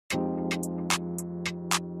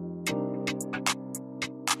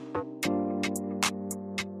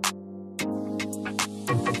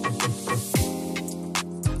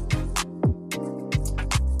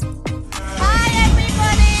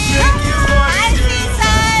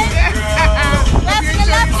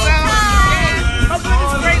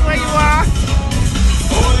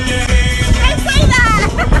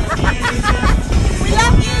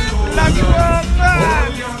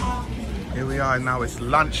It's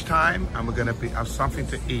lunchtime and we're gonna have something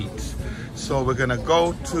to eat. So we're gonna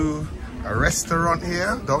go to a restaurant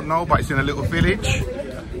here. Don't know, but it's in a little village.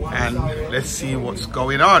 And let's see what's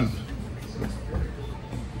going on.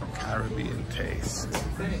 Caribbean taste.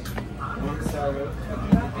 One cereal,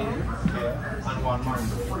 and one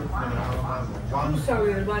mango. One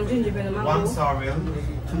cereal, one ginger beer, mango. One cereal,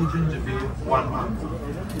 2 ginger beer, 1 mango.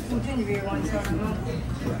 2 ginger beer, 1 cereal, mango.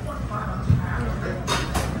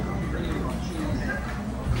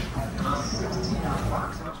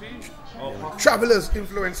 Travelers,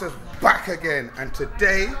 influencers back again, and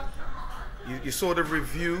today you saw the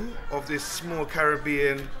review of this small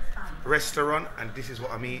Caribbean restaurant, and this is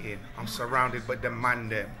what I'm eating. I'm surrounded by the man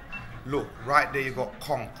them. Look, right there you got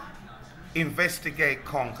conch. Investigate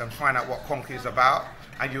conch and find out what conch is about,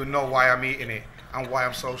 and you'll know why I'm eating it and why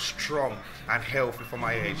I'm so strong and healthy for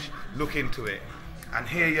my age. Look into it. And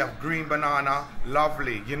here you have green banana,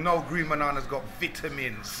 lovely. You know green banana's got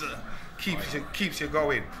vitamins. Keeps you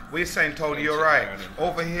going. We're saying, Tony, you're right.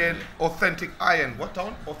 Over here, authentic iron. What,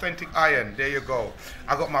 Tony? Authentic iron. There you go.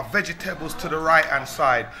 I got my vegetables to the right hand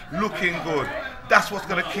side, looking good. That's what's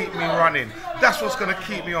gonna keep me running. That's what's gonna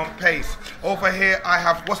keep me on pace. Over here, I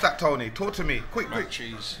have, what's that, Tony? Talk to me, quick. Mac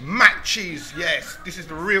cheese. Mac cheese, yes. This is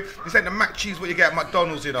the real. This ain't the mac cheese what you get at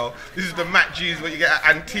McDonald's, you know. This is the mac cheese what you get at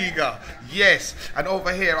Antigua. Yes. And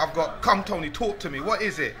over here, I've got. Come, Tony, talk to me. What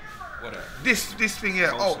is it? This thing here.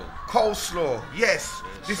 Coleslaw. Oh, coleslaw. Yes.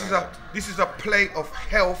 This is a plate of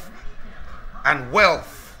health and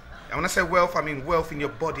wealth. And when I say wealth, I mean wealth in your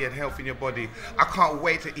body and health in your body. I can't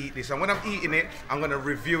wait to eat this. And when I'm eating it, I'm going to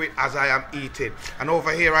review it as I am eating. And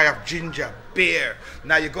over here, I have ginger beer.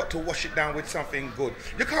 Now you got to wash it down with something good.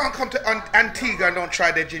 You can't come to Antigua and don't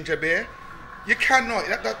try their ginger beer. You cannot.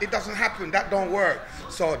 It doesn't happen. That don't work.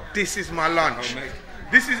 So this is my lunch.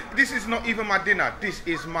 This is not even my dinner. This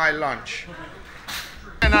is my lunch.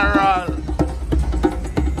 General.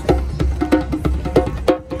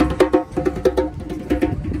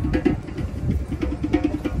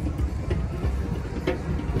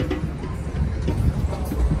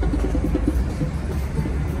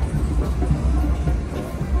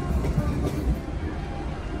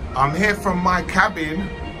 I'm here from my cabin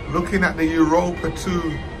looking at the Europa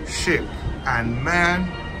 2 ship, and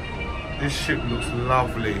man, this ship looks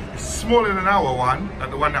lovely. It's smaller than our one,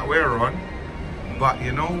 than the one that we're on, but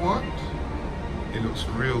you know what? It looks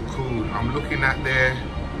real cool. I'm looking at their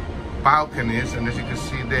balconies, and as you can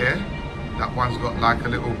see there, that one's got like a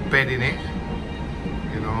little bed in it,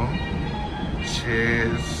 you know,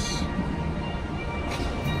 chairs, you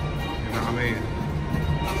know what I mean?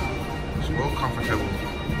 It's well comfortable.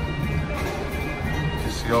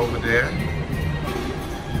 You see over there,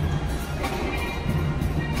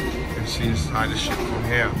 see inside the ship from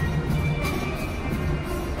here.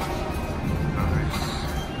 Nice.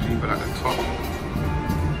 People at the top,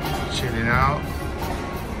 chilling out,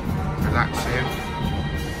 relaxing.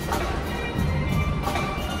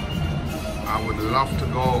 I would love to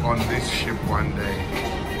go on this ship one day.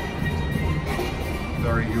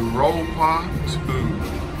 The Europa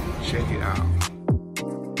 2. Check it out.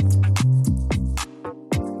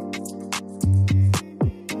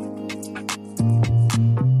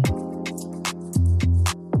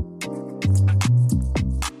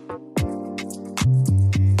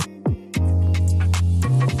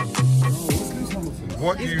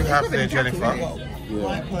 What do you have there, Jennifer?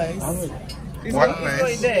 White place. White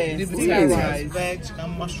place? Veg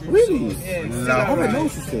and mushroom. Really? Sauce. Yeah. I haven't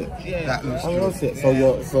noticed it. Yeah. That looks I haven't good. noticed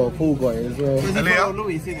it. So Paul got it as well. Aaliyah?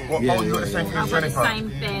 Louis, isn't it? What, Yeah, oh, you got the same thing as Jennifer? Same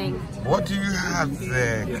thing. What do you have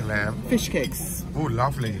there, Clem? Fish cakes. Oh,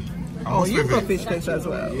 lovely. Oh, you've got fish cakes as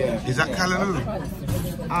well. Yeah. Is that callaloo?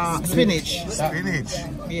 Spinach. Spinach?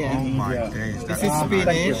 Yeah. Oh my days. This is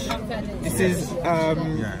spinach. This is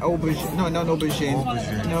aubergine. No, not aubergine.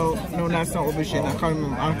 Aubergine. No, that's not aubergine. I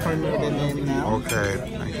can't remember the name now. Okay,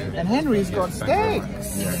 thank you. And Henry's got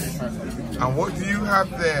steaks. And what do you have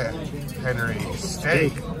there, Henry?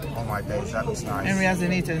 Steak. Oh my days, that looks nice. Henry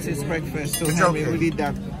hasn't eaten since breakfast, so You're Henry joking? will eat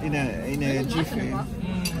that in a jiffy.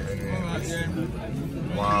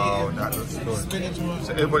 Wow, that looks good.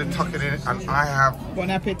 So everybody tucking in, and I have Bon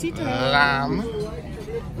appetit. lamb.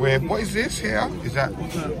 With what is this here? Is that? I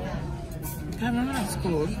don't know what it's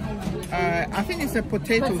called. I think it's a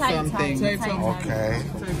potato something. Okay.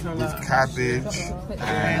 With cabbage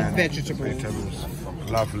and vegetables.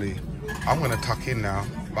 Lovely. I'm gonna tuck in now.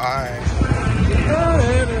 Bye.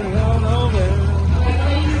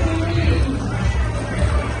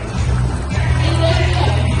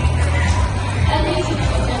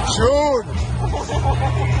 June.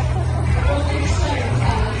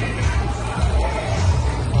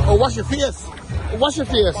 Oh, wash your face. wash your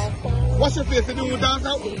face. Wash your face. You dance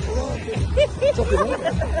out.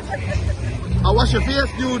 Wash your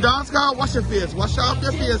face. You dance out. Wash your face. Wash off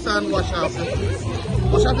your face and wash off your face.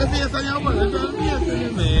 Wash off your face and your man.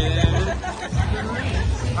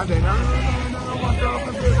 And then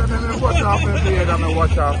wash off your beard and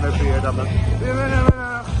wash off your beard.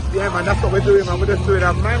 Yeah, man, that's what we're doing, man. We're just doing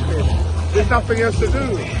our man thing. There's nothing else to do.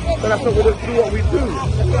 So that's what we just do what we do.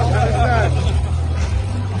 Understand?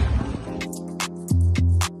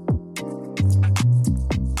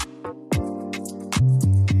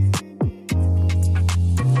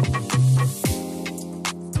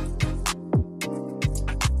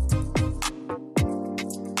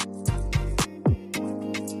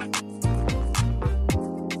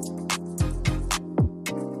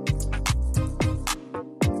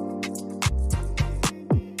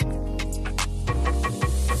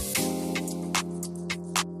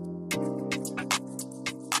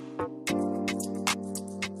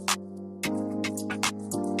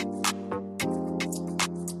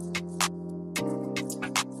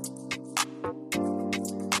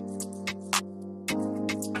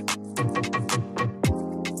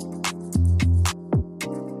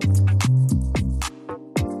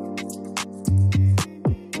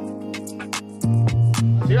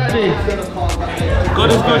 You ready? God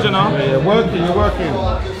is good, you know. Yeah, you're working.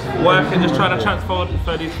 Working, just trying to transfer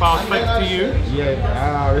these files straight to you.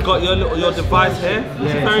 Yeah. Got your device here.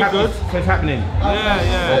 It's very good. So it's happening.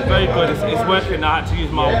 Yeah, very good. It's working. I had to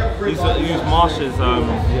use Marsha's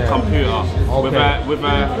computer with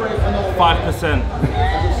a 5%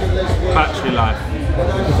 battery life.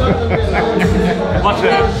 Watch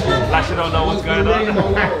it, like she don't know what's going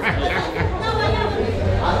on.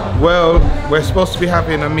 Well, we're supposed to be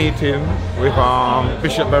having a meeting with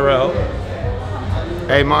Bishop Burrell.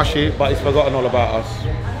 Hey Marshy, but he's forgotten all about us.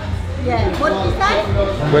 Yeah, what did you say?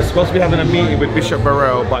 We're supposed to be having a meeting with Bishop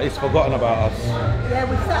Burrell, but he's forgotten about us. Yeah,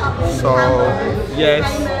 we set up all the So,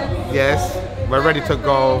 cameras, yes, we're ready to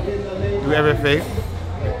go, do everything.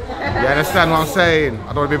 You understand what I'm saying? I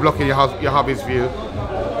don't want to be blocking your hubby's view.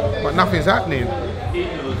 But nothing's happening.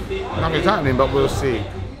 Nothing's happening, but we'll see.